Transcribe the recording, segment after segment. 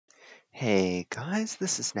Hey guys,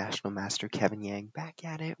 this is National Master Kevin Yang back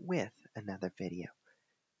at it with another video.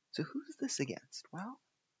 So who's this against? Well,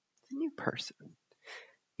 it's a new person.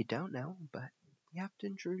 You don't know, but we have to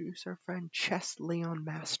introduce our friend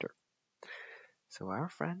Chessleonmaster. So our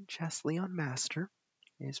friend Chessleonmaster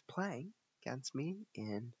is playing against me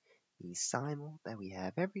in the simul that we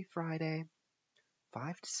have every Friday,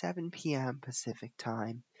 5 to 7 p.m. Pacific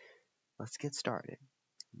time. Let's get started.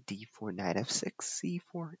 D4, knight f6,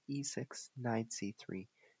 c4, e6, knight c3,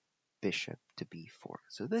 bishop to b4.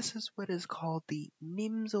 So this is what is called the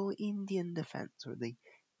Nimzo-Indian defense, or the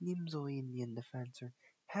Nimzo-Indian defense, or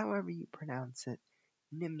however you pronounce it.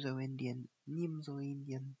 Nimzo-Indian,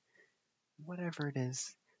 Nimzo-Indian, whatever it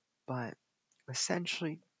is. But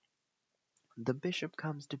essentially, the bishop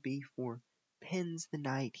comes to b4, pins the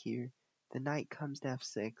knight here. The knight comes to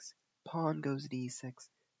f6, pawn goes to e6.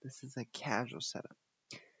 This is a casual setup.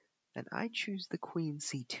 And I choose the queen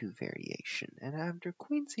c2 variation. And after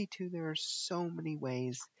queen c2, there are so many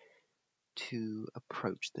ways to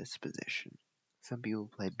approach this position. Some people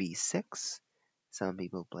play b6, some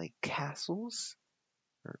people play castles,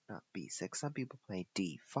 or not b6, some people play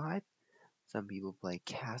d5, some people play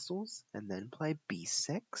castles and then play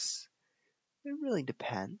b6. It really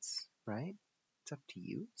depends, right? It's up to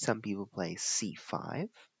you. Some people play c5.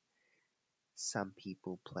 Some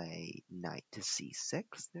people play knight to c6.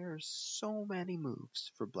 There are so many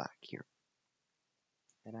moves for black here.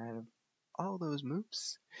 And out of all those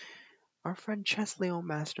moves, our friend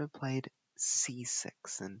Chessleonmaster played c6.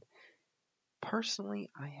 And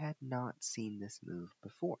personally, I had not seen this move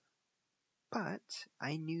before. But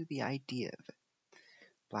I knew the idea of it.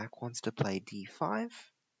 Black wants to play d5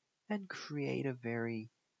 and create a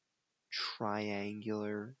very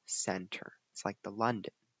triangular center. It's like the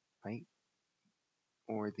London, right?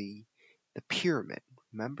 Or the pyramid.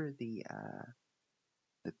 Remember the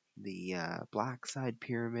Black Side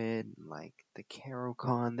Pyramid, like the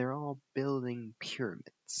Caro-Kann, they're all building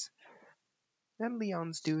pyramids. And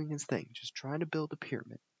Leon's doing his thing, just trying to build a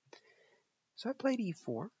pyramid. So I played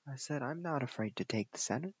e4. I said I'm not afraid to take the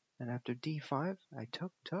center. And after d5, I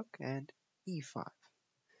took, and e5.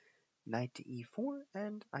 Knight to e4,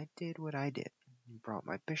 and I did what I did. Brought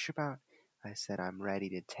my bishop out. I said I'm ready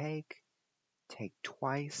to take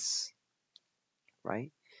twice, right?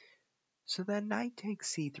 So then knight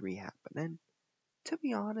takes c3 happened, and to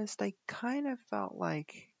be honest, I kind of felt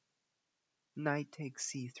like knight takes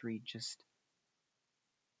c3 just,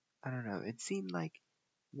 I don't know, it seemed like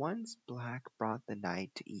once black brought the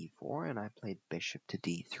knight to e4 and I played bishop to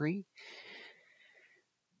d3,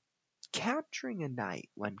 capturing a knight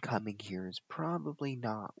when coming here is probably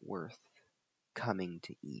not worth coming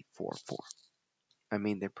to e4 for. I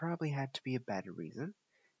mean, there probably had to be a better reason.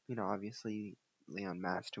 Obviously,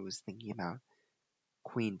 Leonmaster was thinking about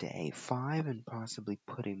queen to a5 and possibly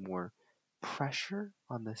putting more pressure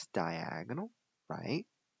on this diagonal, right?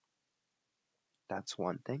 That's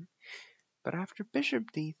one thing. But after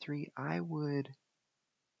bishop d3, I would,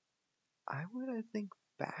 I think,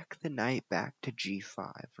 back the knight back to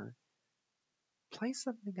g5 or play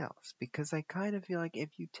something else, because I kind of feel like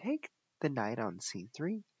if you take the knight on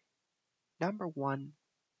c3, number one,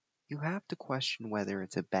 you have to question whether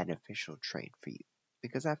it's a beneficial trade for you.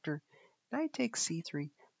 Because after knight takes c3,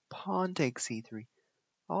 pawn takes c3,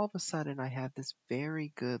 all of a sudden I have this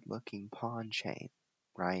very good looking pawn chain,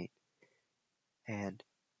 right? And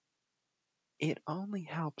it only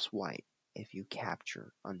helps white if you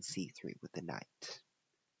capture on c3 with the knight.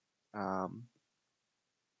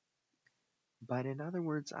 But in other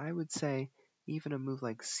words, I would say even a move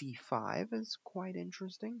like c5 is quite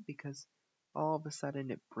interesting, because all of a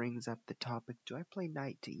sudden it brings up the topic, do I play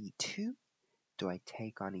knight to e2? Do I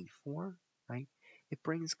take on e4? Right? It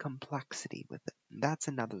brings complexity with it. And that's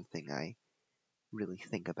another thing I really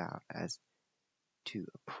think about as to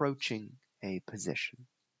approaching a position.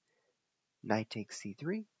 Knight takes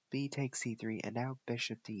c3, b takes c3, and now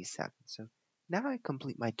bishop to e7. So now I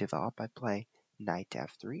complete my develop. I play knight to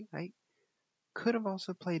f3. I could have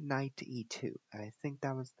also played knight to e2. I think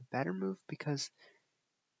that was the better move, because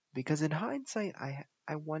in hindsight,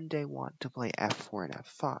 I one day want to play f4 and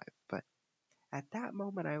f5, but at that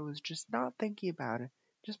moment I was just not thinking about it.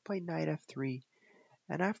 Just played knight f3,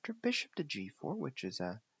 and after bishop to g4, which is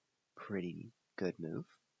a pretty good move,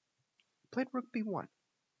 played rook b1.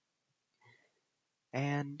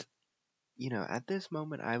 And at this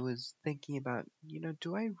moment I was thinking about,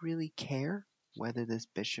 do I really care whether this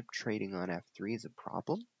bishop trading on f3 is a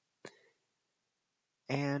problem?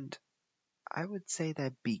 And I would say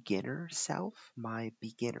that my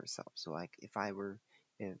beginner self, so like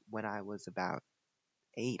when I was about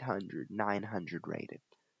 800, 900 rated,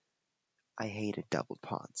 I hated double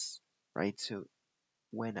pawns, right? So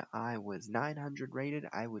when I was 900 rated,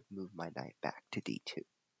 I would move my knight back to d2.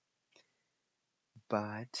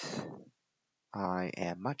 But I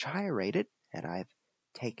am much higher rated, and I've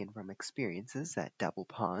taken from experiences that double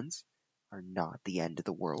pawns are not the end of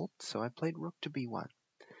the world, so I played rook to b1.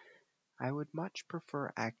 I would much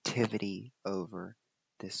prefer activity over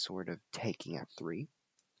this sort of taking f3,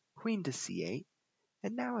 queen to c8,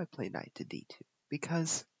 and now I play knight to d2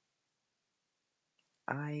 because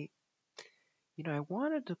I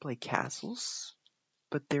wanted to play castles,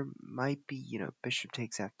 but there might be, bishop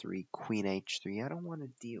takes f3, queen h3. I don't want to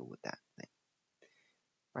deal with that thing,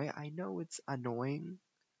 right? I know it's annoying.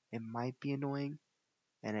 It might be annoying,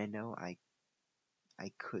 and I know I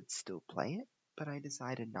could still play it, but I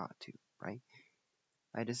decided not to, right?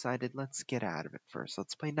 I decided let's get out of it first.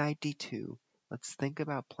 Let's play knight d2. Let's think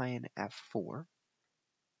about playing f4,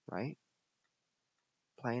 right?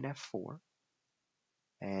 Playing f4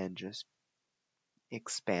 and just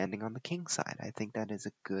expanding on the king side. I think that is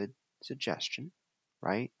a good suggestion,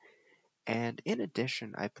 right? And in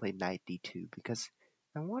addition, I played knight d2 because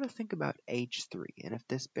I want to think about h3. And if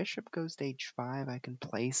this bishop goes to h5, I can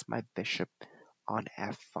place my bishop on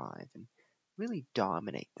f5 and really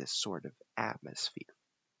dominate this sort of atmosphere.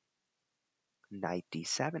 Knight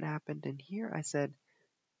d7 happened, and here I said,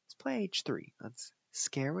 let's play h3. Let's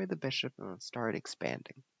scare away the bishop and let's start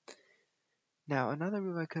expanding. Now, another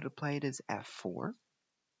move I could have played is f4,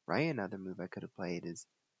 right? Another move I could have played is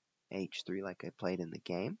h3 like I played in the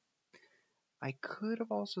game. I could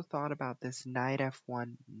have also thought about this knight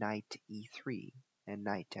f1, knight e3, and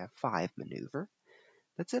knight f5 maneuver.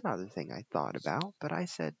 That's another thing I thought about, but I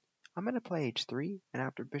said, I'm going to play h3, and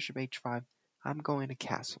after bishop h5, I'm going to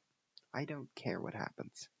castle. I don't care what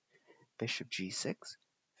happens. Bishop g6,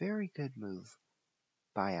 very good move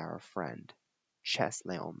by our friend,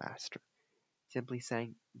 Chessleonmaster. Simply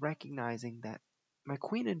saying, recognizing that my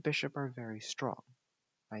queen and bishop are very strong,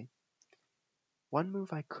 right? One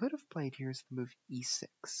move I could have played here is the move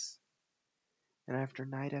e6. And after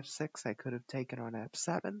knight f6, I could have taken on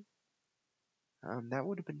f7. That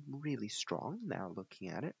would have been really strong now looking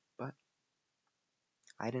at it, but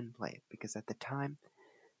I didn't play it because at the time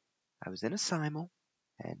I was in a simul,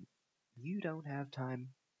 and you don't have time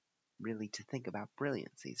really to think about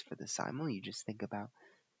brilliancies for the simul. You just think about,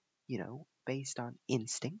 based on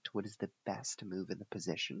instinct, what is the best move in the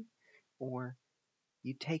position, or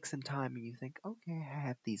you take some time and you think, okay, I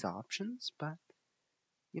have these options, but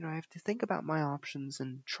I have to think about my options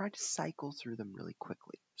and try to cycle through them really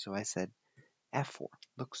quickly. So I said f4,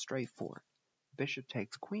 looks straightforward. Bishop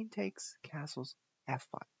takes, queen takes, castles, f5.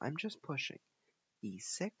 I'm just pushing.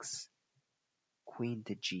 e6, queen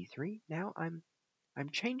to g3. Now I'm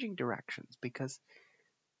changing directions because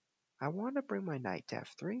I want to bring my knight to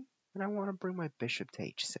f3 and I want to bring my bishop to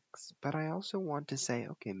h6. But I also want to say,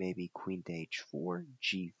 okay, maybe queen to h4,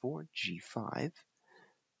 g4, g5.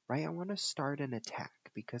 Right? I want to start an attack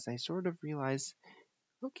because I sort of realize,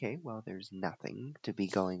 okay, well, there's nothing to be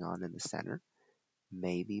going on in the center.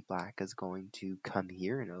 Maybe black is going to come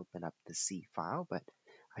here and open up the c file, but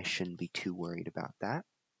I shouldn't be too worried about that.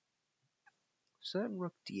 So then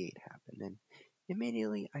rook d8 happened, and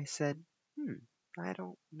immediately I said, I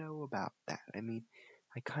don't know about that. I mean,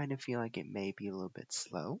 I kind of feel like it may be a little bit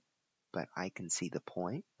slow, but I can see the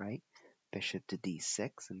point, right? Bishop to d6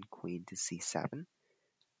 and queen to c7.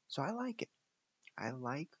 So I like it. I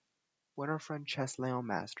like what our friend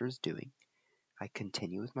Chessleonmaster is doing. I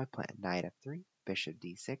continue with my plan. Knight f3, bishop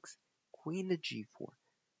d6, queen to g4,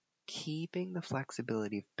 keeping the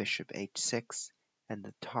flexibility of bishop h6 and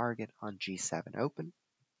the target on g7 open.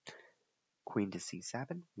 Queen to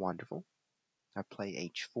c7, wonderful. I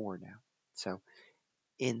play h4 now. So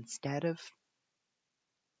instead of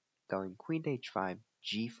going queen to h5,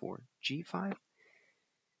 g4, g5,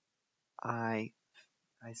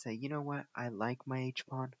 I say, you know what? I like my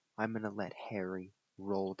h-pawn. I'm going to let Harry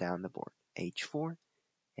roll down the board. h4,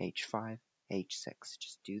 h5, h6.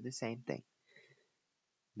 Just do the same thing.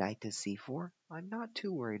 Knight to c4. I'm not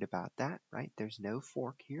too worried about that, right? There's no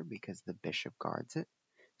fork here because the bishop guards it.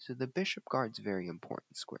 So the bishop guards very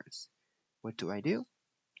important squares. What do?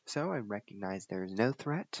 So I recognize there is no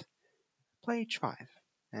threat. Play h5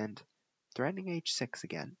 and threatening h6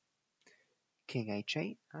 again. King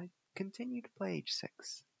h8. I continue to play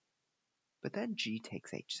h6. But then g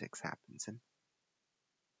takes h6 happens, and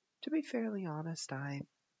to be fairly honest, I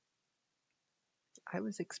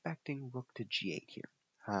was expecting rook to g8 here.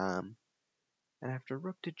 And after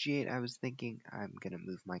rook to g8, I was thinking I'm going to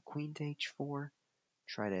move my queen to h4,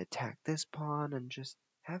 try to attack this pawn, and just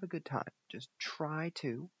have a good time. Just try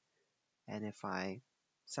to. And if I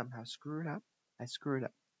somehow screw it up, I screw it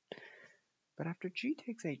up. But after g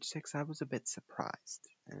takes h6, I was a bit surprised,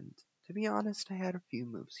 and to be honest, I had a few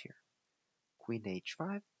moves here. Queen to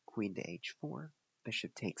h5, queen to h4,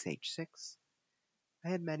 bishop takes h6. I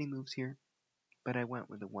had many moves here, but I went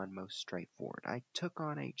with the one most straightforward. I took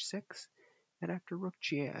on h6, and after rook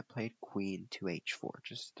g8, I played queen to h4,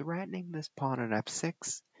 just threatening this pawn on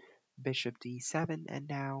f6, bishop to e7, and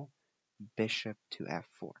now bishop to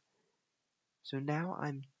f4. So now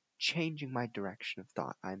I'm changing my direction of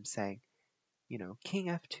thought. I'm saying, king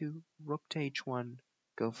f2, rook to h1,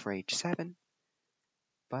 go for h7.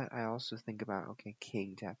 But I also think about, okay,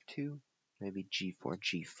 king to f2, maybe g4,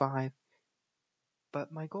 g5.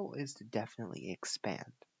 But my goal is to definitely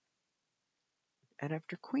expand. And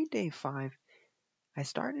after queen to a5, I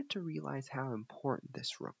started to realize how important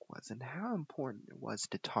this rook was and how important it was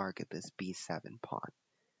to target this b7 pawn.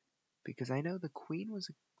 Because I know the queen was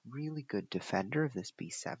a really good defender of this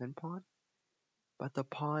b7 pawn, but the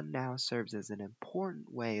pawn now serves as an important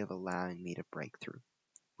way of allowing me to break through.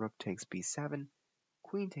 Rook takes b7,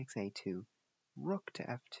 queen takes a2, rook to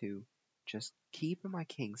f2, just keeping my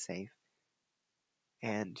king safe,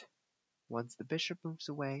 and once the bishop moves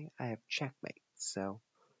away, I have checkmate. So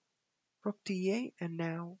rook to e8, and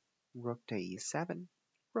now rook to e7,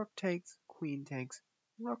 rook takes, queen takes,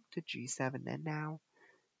 rook to g7, and now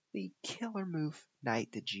the killer move,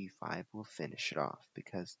 knight to g5, will finish it off,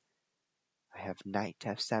 because I have knight to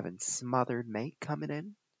f7 smothered mate coming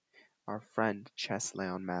in. Our friend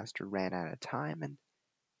Chessleonmaster ran out of time, and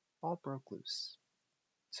all broke loose.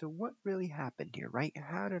 So what really happened here, right?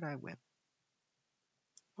 How did I win?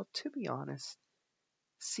 Well, to be honest,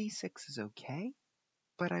 c6 is okay,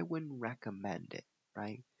 but I wouldn't recommend it,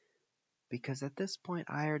 right? Because at this point,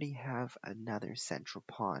 I already have another central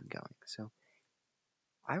pawn going. So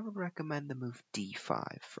I would recommend the move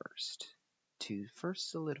d5 first, to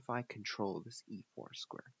first solidify control of this e4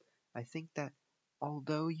 square. I think that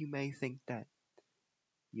although you may think that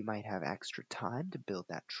you might have extra time to build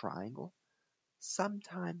that triangle,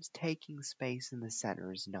 sometimes taking space in the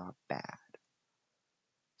center is not bad.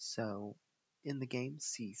 So in the game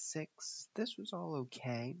c6, this was all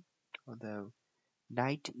okay, although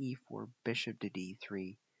knight to e4, bishop to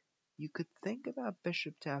d3. You could think about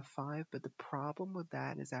bishop to f5, but the problem with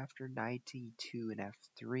that is after knight to e2 and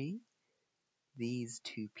f3, these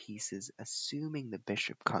two pieces, assuming the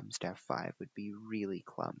bishop comes to f5, would be really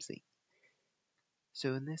clumsy.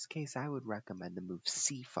 So in this case, I would recommend the move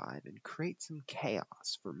c5 and create some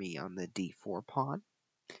chaos for me on the d4 pawn.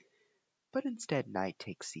 But instead, knight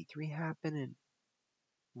takes c3 happened, and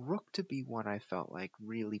rook to b1 I felt like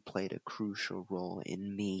really played a crucial role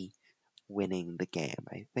in me winning the game.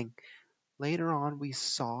 I think later on we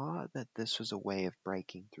saw that this was a way of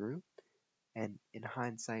breaking through, and in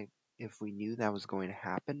hindsight, if we knew that was going to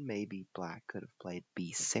happen, maybe black could have played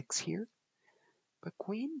b6 here. But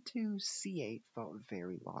queen to c8 felt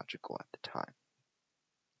very logical at the time.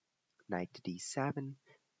 Knight to d7,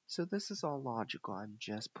 so this is all logical. I'm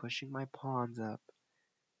just pushing my pawns up,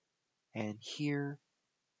 and here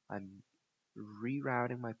I'm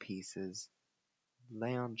rerouting my pieces.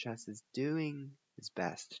 Leon Chess is doing his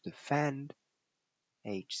best to defend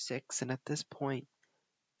h6, and at this point,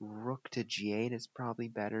 rook to g8 is probably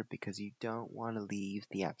better because you don't want to leave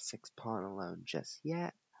the f6 pawn alone just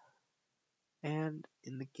yet. And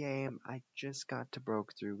in the game, I just got to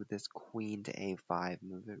broke through with this queen to a5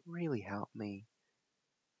 move. It really helped me.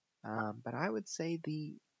 But I would say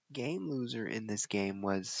the game loser in this game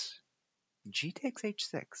was g takes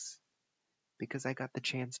h6, because I got the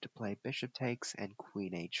chance to play bishop takes and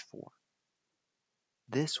queen h4.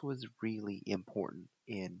 This was really important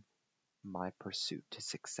in my pursuit to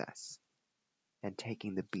success. And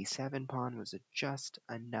taking the b7 pawn was just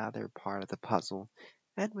another part of the puzzle,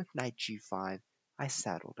 and with knight g5, I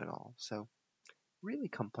settled it all. So, really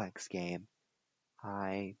complex game.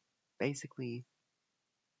 I basically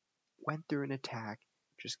went through an attack,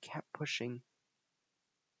 just kept pushing,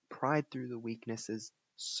 pried through the weaknesses,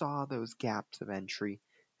 saw those gaps of entry,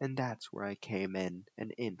 and that's where I came in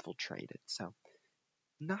and infiltrated. So,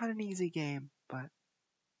 not an easy game, but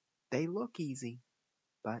they look easy.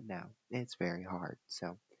 But no, it's very hard.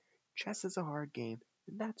 So, chess is a hard game,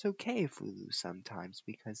 and that's okay if we lose sometimes,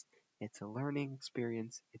 because it's a learning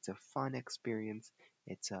experience, it's a fun experience,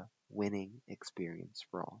 it's a winning experience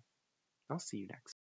for all. I'll see you next.